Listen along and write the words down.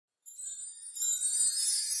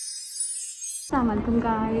अस्सलाम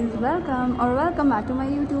guys, welcome back to my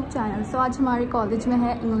YouTube channel. सो आज हमारे कॉलेज में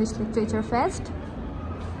है इंग्लिश लिटरेचर फेस्ट।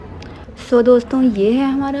 सो दोस्तों, ये है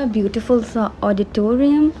हमारा ब्यूटीफुल सा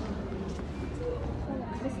ऑडिटोरियम।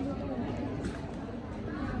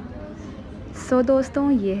 सो दोस्तों,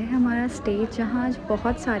 ये है हमारा स्टेज जहाँ आज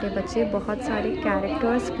बहुत सारे बच्चे बहुत सारे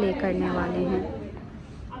कैरेक्टर्स प्ले करने वाले हैं।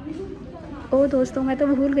 ओ दोस्तों, मैं तो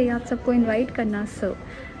भूल गई आप सबको इनवाइट करना। सो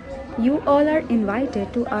you all are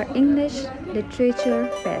invited to our English Literature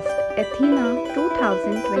Fest, Athena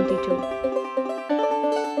 2022.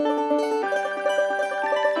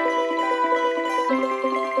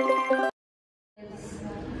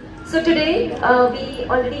 So today we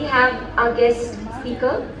already have our guest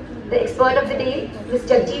speaker, the expert of the day, Ms.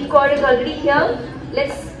 Jagjit Kaur is already here.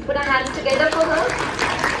 Let's put our hands together for her.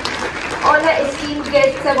 All our esteemed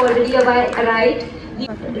guests have already arrived.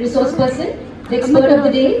 The resource person, the expert of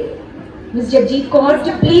the day, Ms. Jagjit Kaur,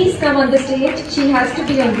 to please come on the stage. She has to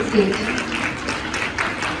be on the stage.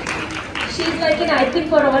 She is like an icon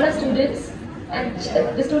for all our students, and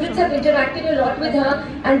the students have interacted a lot with her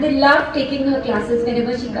and they love taking her classes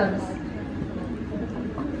whenever she comes.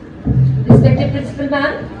 Respected Principal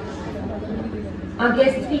Ma'am, our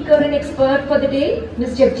guest speaker and expert for the day,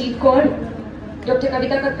 Ms. Jagjit Kaur, Dr.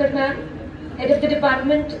 Kavita Kakkar Ma'am, Head of the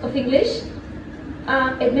Department of English,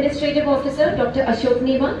 Administrative Officer, Dr. Ashok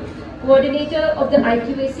Nema, Coordinator of the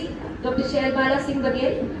IQAC, Dr. Shailbala Singh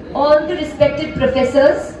Baghel, all the respected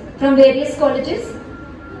professors from various colleges,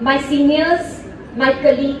 my seniors, my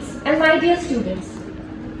colleagues and my dear students.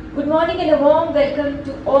 Good morning and a warm welcome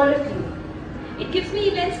to all of you. It gives me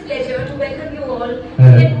immense pleasure to welcome you all.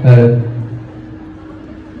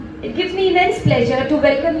 It gives me immense pleasure to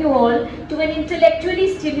welcome you all to an intellectually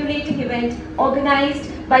stimulating event organized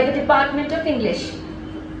by the Department of English.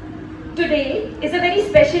 Today is a very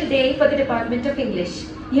special day for the Department of English.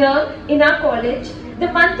 Here in our college, the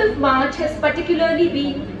month of March has particularly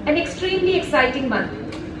been an extremely exciting month.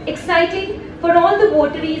 Exciting for all the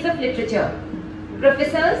votaries of literature,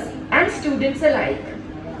 professors and students alike.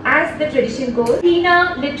 As the tradition goes, Athena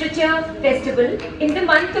Literature Festival in the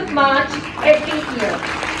month of March every year.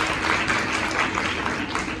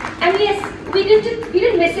 And yes, we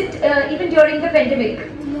didn't miss it even during the pandemic.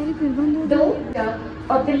 Though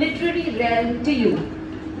of the literary realm to you.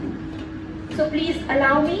 So please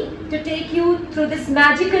allow me to take you through this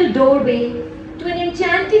magical doorway to an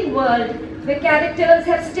enchanting world where characters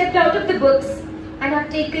have stepped out of the books and have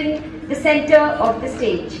taken the center of the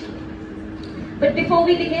stage. But before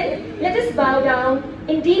we begin, let us bow down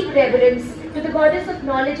in deep reverence to the goddess of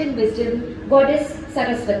knowledge and wisdom, Goddess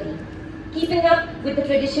Saraswati. Keeping up with the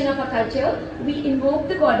tradition of our culture, we invoke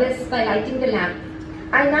the goddess by lighting the lamp.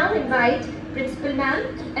 I now invite Principal Ma'am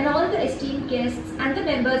and all the esteemed guests and the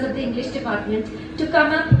members of the English department to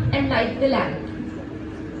come up and light the lamp.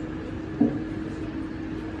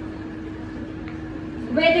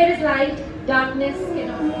 Where there is light, darkness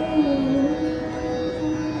cannot.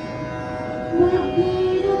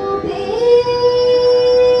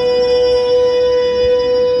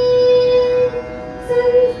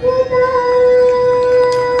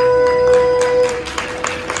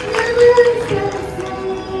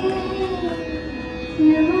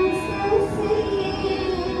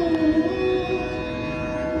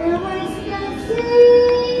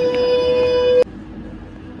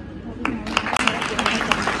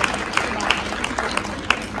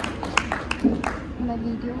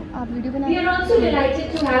 We are also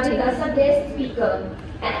delighted to have with us a guest speaker,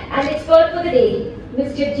 an expert for the day,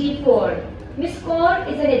 Ms. Jagjit Kaur. Ms. Kaur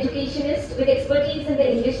is an educationist with expertise in the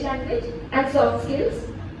English language and soft skills.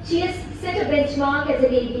 She has set a benchmark as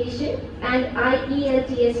an aviation and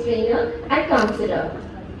IELTS trainer and counselor.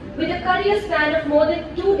 With a career span of more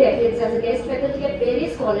than 2 decades as a guest faculty at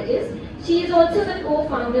various colleges, she is also the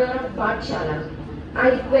co-founder of Pathshala. I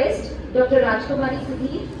request Dr. Rajkumari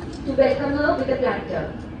Sudhir to welcome her with a planter.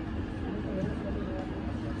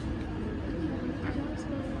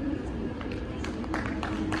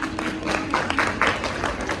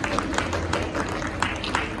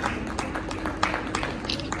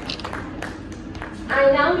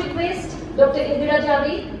 I now request Dr. Indira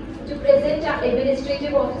Javed to present our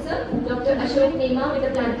Administrative Officer, Dr. Ashok Nema, with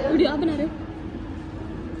a planter. Video आप बना रहे हो?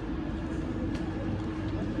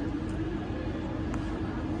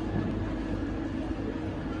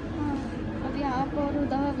 अभी आप और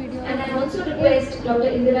उधर video. And I also request Dr.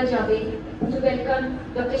 Indira Javed to welcome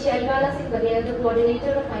Dr. Shailbala Singh Baghel, the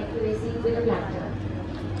coordinator of IQAC, with a planter.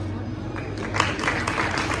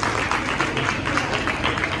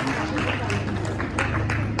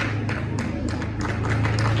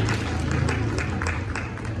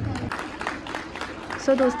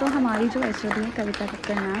 सो दोस्तों हमारी जो एचओडी है कविता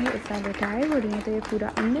करना है, इस साल रिटायर हो रही है, तो ये पूरा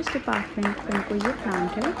इंग्लिश डिपार्टमेंट उनको ये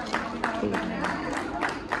प्लांट है।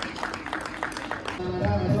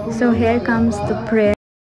 So here comes the prayer.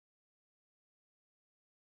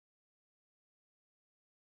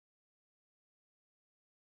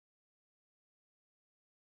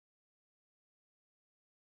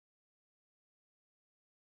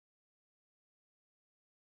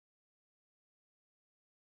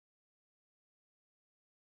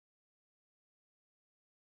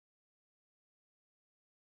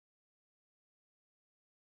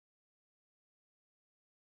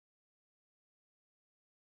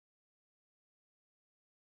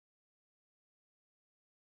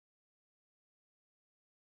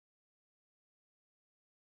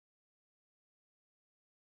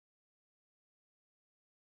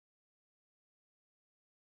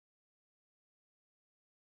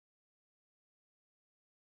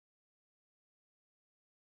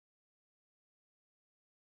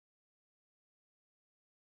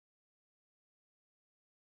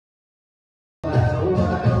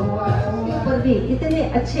 भी इतने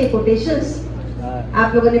अच्छे कोटेशंस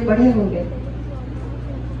आप लोगों ने पढ़े होंगे।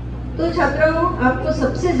 तो छात्रों, आपको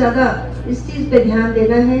सबसे ज्यादा इस चीज पे ध्यान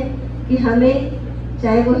देना है कि हमें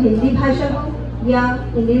चाहे वो हिंदी भाषा हो या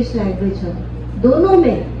इंग्लिश लैंग्वेज हो, दोनों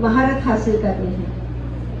में महारत हासिल करनी है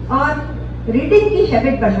और रीडिंग की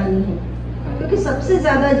हैबिट बढ़ानी है, क्योंकि सबसे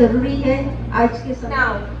ज्यादा जरूरी है आज के समय।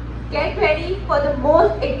 Now, get ready for the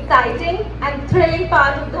most exciting and thrilling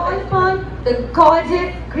part of the lesson, the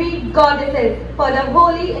gorgeous Greek goddesses for the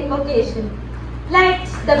holy invocation.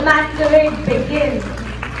 Let the masquerade begin.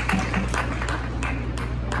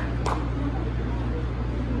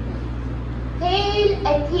 Hail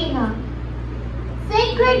Athena,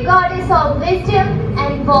 sacred goddess of wisdom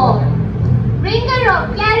and war, bringer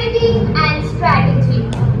of clarity and strategy,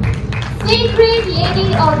 sacred lady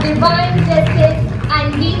of divine justice and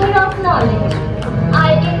giver of knowledge. I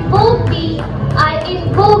invoke thee,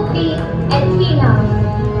 Athena,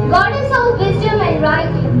 goddess of wisdom and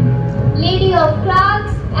writing, lady of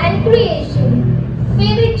crafts and creation,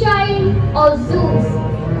 favorite child of Zeus.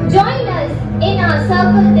 Join us in our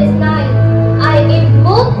circle this night. I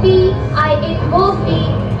invoke thee,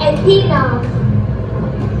 Athena.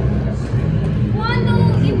 Cuando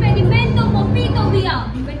impedimento movito via,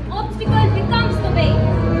 when obstacle becomes the way.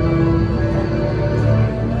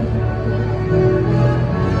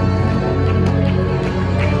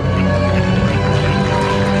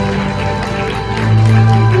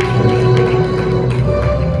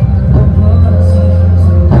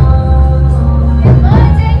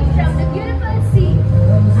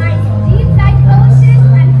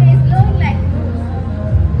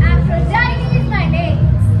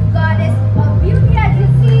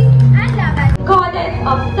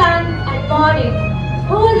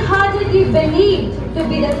 Believed to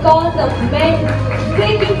be the cause of men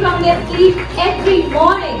waking from their sleep every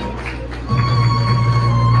morning.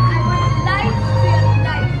 I want light to your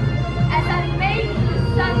life as I made the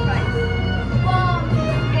sunrise. Warm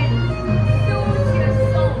skin, soothe your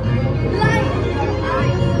soul, light your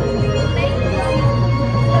eyes, make you see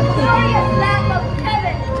the glorious lamp of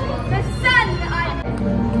heaven, the sun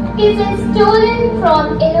Is it stolen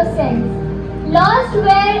from innocence? Lost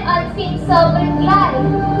where unseen serpent lies.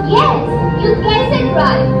 Yes, you guessed it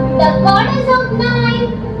right. The goddess of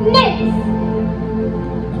night, Nyx.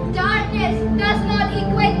 Darkness does not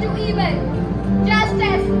equate to evil, just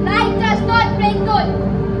as light does not bring good.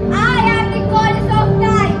 I am the goddess of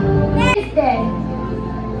night. Is there?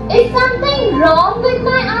 Is something wrong with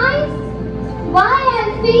my eyes? Why I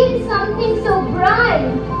feel something so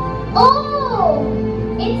bright? Oh,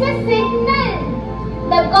 it's a signal.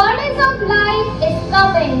 The goddess of light is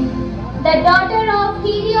coming, the daughter of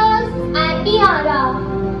Helios and Neaera,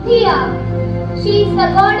 Thea. She is the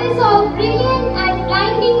goddess of brilliant and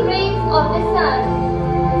blinding rays of the sun.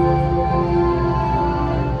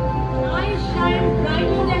 I shine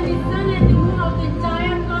brighter than the sun and the moon of the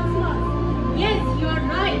entire cosmos. Yes, you are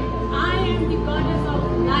right. I am the goddess of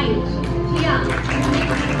light, Thea.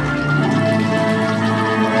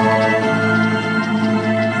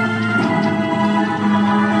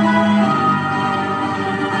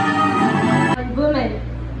 Woman,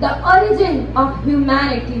 the origin of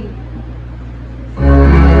humanity.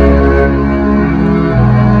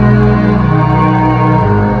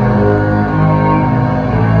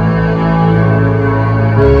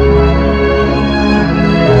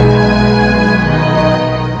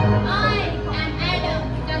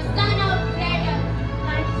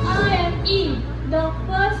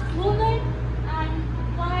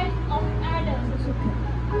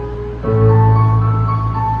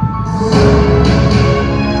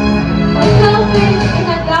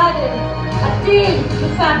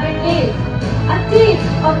 fabricate, a taste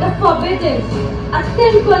of the forbidden, a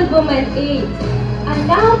sinful woman ate, a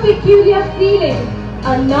now peculiar feeling,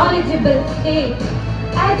 a knowledgeable state,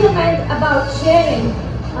 adamant about sharing,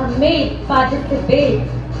 a maid participate,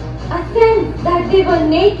 a sense that they were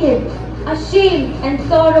naked, a shame and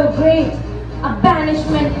sorrow great, a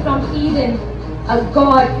banishment from Eden, a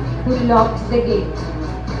God who locked the gate.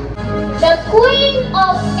 The Queen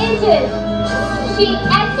of Egypt. She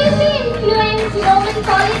actively influenced Roman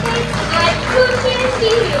politics at crucial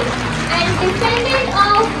periods and descended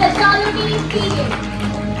of the Ptolemaic period.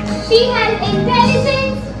 She has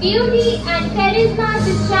intelligence, beauty and charisma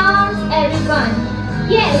to charm everyone.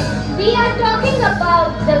 Yes, we are talking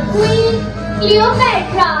about the Queen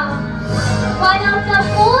Cleopatra. One of the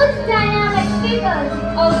most dynamic figures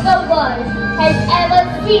of the world has ever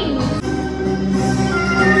seen.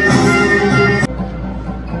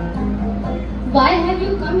 Why have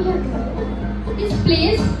you come here? This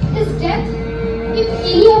place is death. If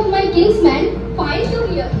any of my kinsmen find you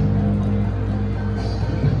here,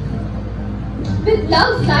 with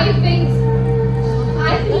love's light wings, I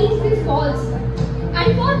reach these walls, and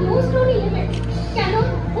for no story limit cannot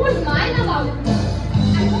hold my love out.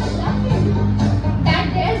 I must love him. That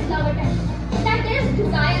there's love attached, that there's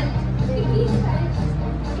desire. It needs courage,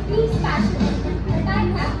 it needs passion that I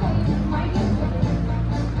have for you, my dear soul.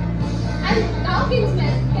 And now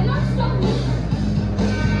kinsmen cannot stop me.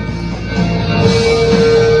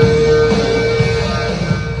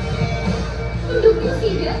 The look you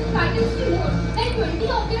see here frightens me more than 20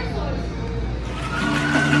 of their swords.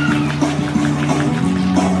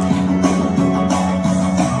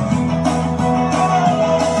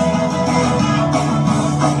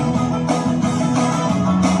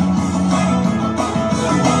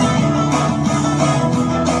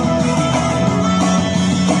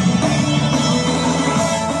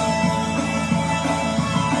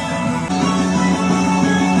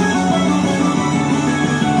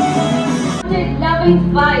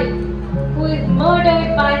 Loving wife who is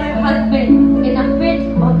murdered by her husband in a fit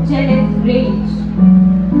of jealous rage.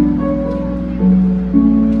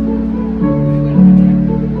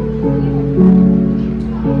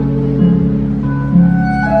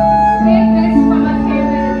 Take this for my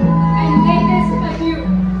farewell, and lay this adieu.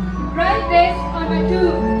 Write this on my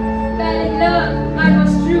tomb, that in love I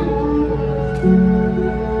was true.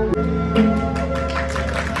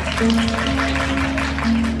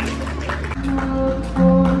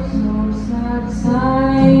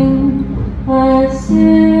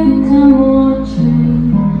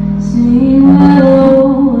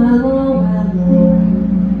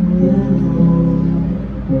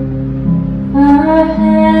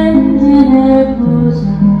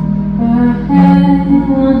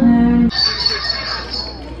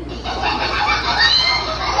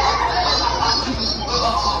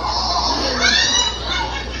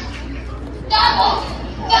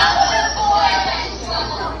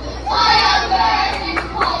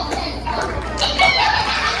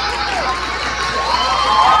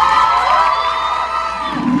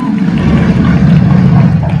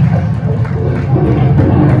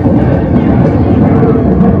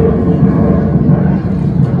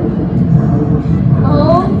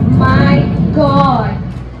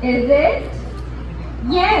 Is it?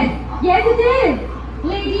 Yes it is!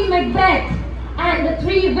 Lady Macbeth and the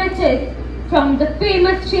three witches from the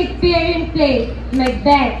famous Shakespearean play,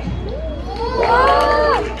 Macbeth.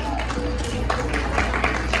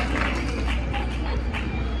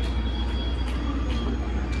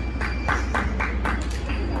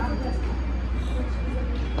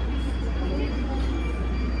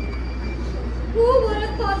 Who would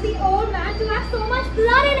have thought the old man to have so much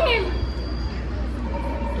blood in him?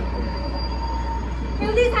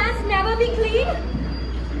 Will these hands never be clean?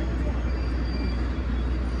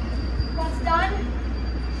 What's done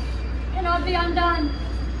cannot be undone.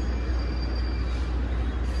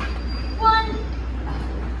 One,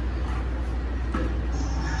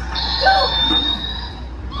 two.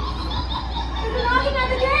 There's a knocking at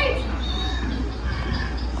the gate.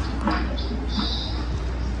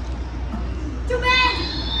 To bed!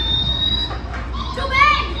 To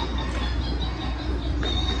bed!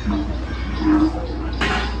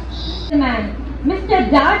 Man, Mr.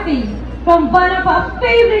 Darcy, from one of our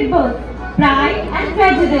favorite books, Pride and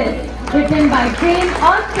Prejudice, written by Jane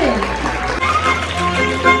Austen.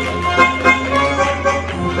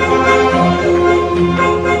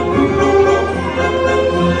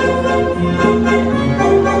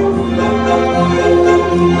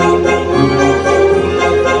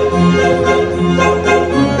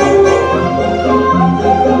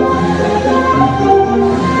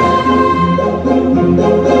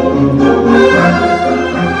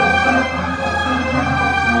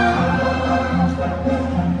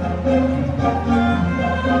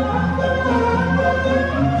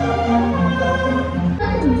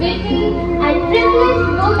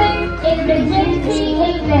 privileged woman in regency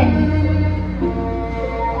England.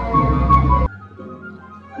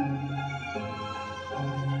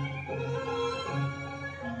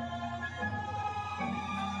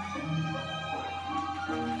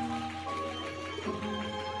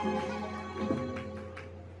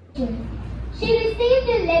 She received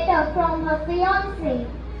a letter from her fiancé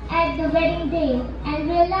at the wedding day and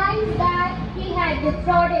realized that he had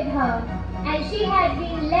defrauded her and she had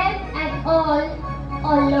been left at all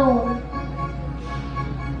alone.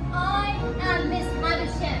 I am Miss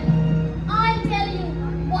Havisham. I tell you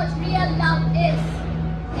what real love is.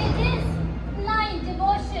 It is blind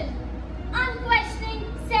devotion, unquestioning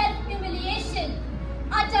self-humiliation,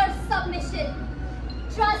 utter submission,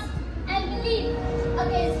 trust and belief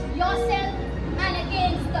against yourself and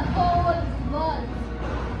against the whole world.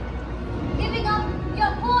 Giving up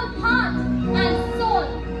your whole heart and soul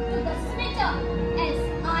to the smitter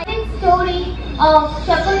story of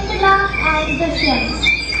Shakuntala and Dushyant.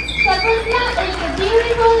 Shakuntala is the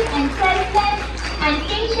beautiful and selfless, and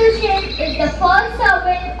King Dushyant is the first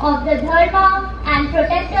servant of the Dharma and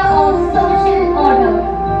protector of social order.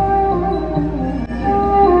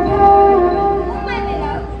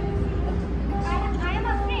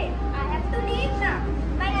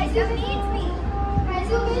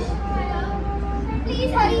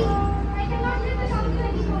 Please hurry. I cannot live without you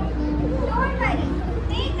anymore. Don't worry.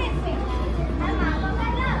 Take this way. I'm out of my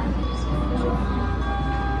love.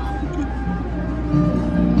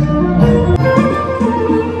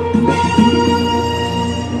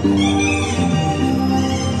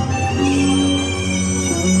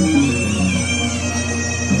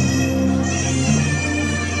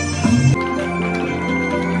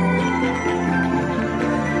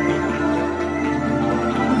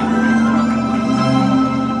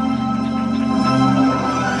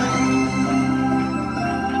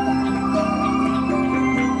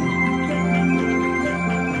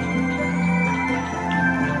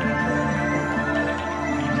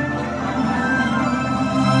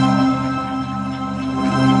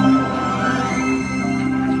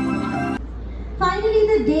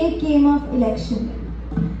 Came of election,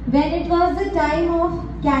 when it was the time of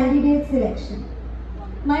candidate selection.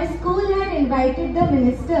 My school had invited the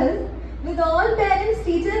ministers with all parents,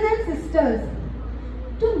 teachers and sisters.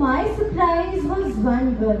 To my surprise was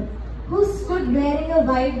one girl who stood wearing a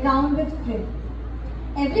white gown with frill.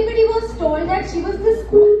 Everybody was told that she was the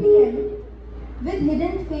school PM with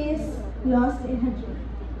hidden face lost in her dream.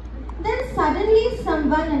 Then suddenly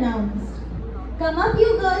someone announced, "Come up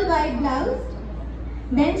you girl white bloused."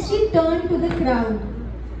 Then she turned to the crowd,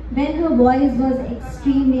 when her voice was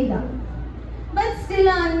extremely loud. But still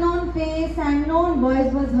an unknown face and known voice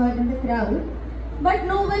was heard in the crowd, but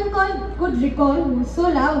no one could recall who so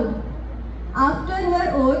loud. After her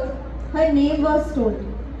oath, her name was told,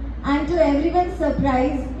 and to everyone's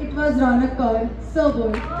surprise, it was Ronak Kaur, so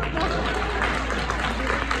bold.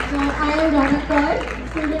 So I am Ronak Kaur,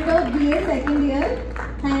 student of BA second year.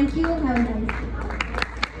 Thank you, have a nice day.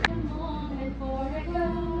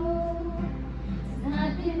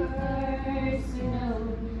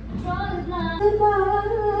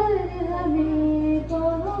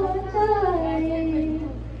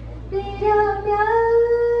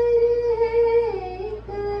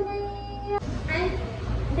 And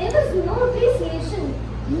there was no appreciation,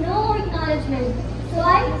 no acknowledgement. So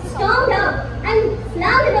I stormed up and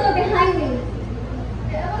slammed the door behind me.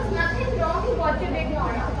 There was nothing wrong with what you did,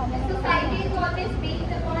 Nora. Society is always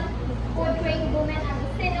based upon portraying women as a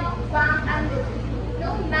sinner, bam, and this. No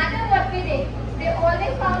matter what we did, they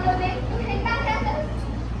always found a way to hit back at us.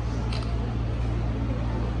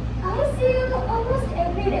 I see you almost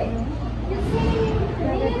every day. You seem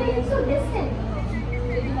really so distant.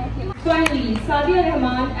 Finally, Sadia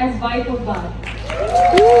Rahman as wife of Bad.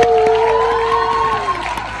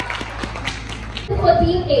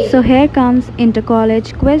 So here comes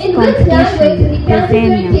inter-college quiz competition with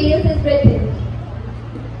Athena.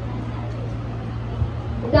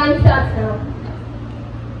 Time starts now.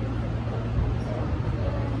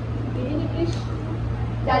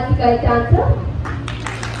 That's the correct answer.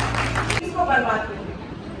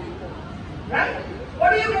 Right? What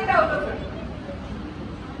do you get out of it?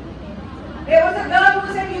 There was a girl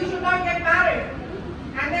who said you should not get married.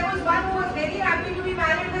 And there was one who was very happy to be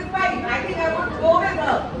married with wife. I think I would go with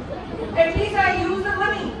her. At least I use the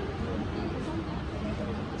money.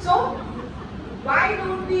 So, why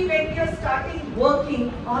don't we, when we are starting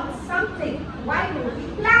working on something, why don't we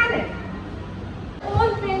plan it? All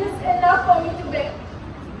pain is enough for me to bear.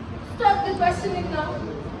 Stop the questioning now.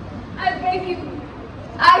 I beg you.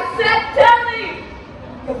 I said tell me!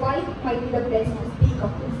 The wife might be the best to speak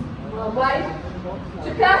of this. A wife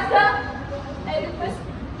Jocasta, Oedipus,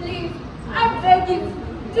 please, I'm begging,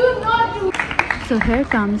 do not do. So here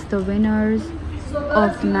comes the winners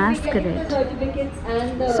of the masquerade.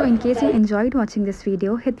 So in case you enjoyed watching this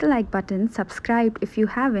video, hit the like button, subscribe if you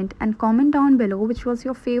haven't, and comment down below which was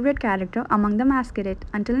your favorite character among the masquerade.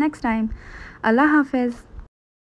 Until next time, Allah Hafiz.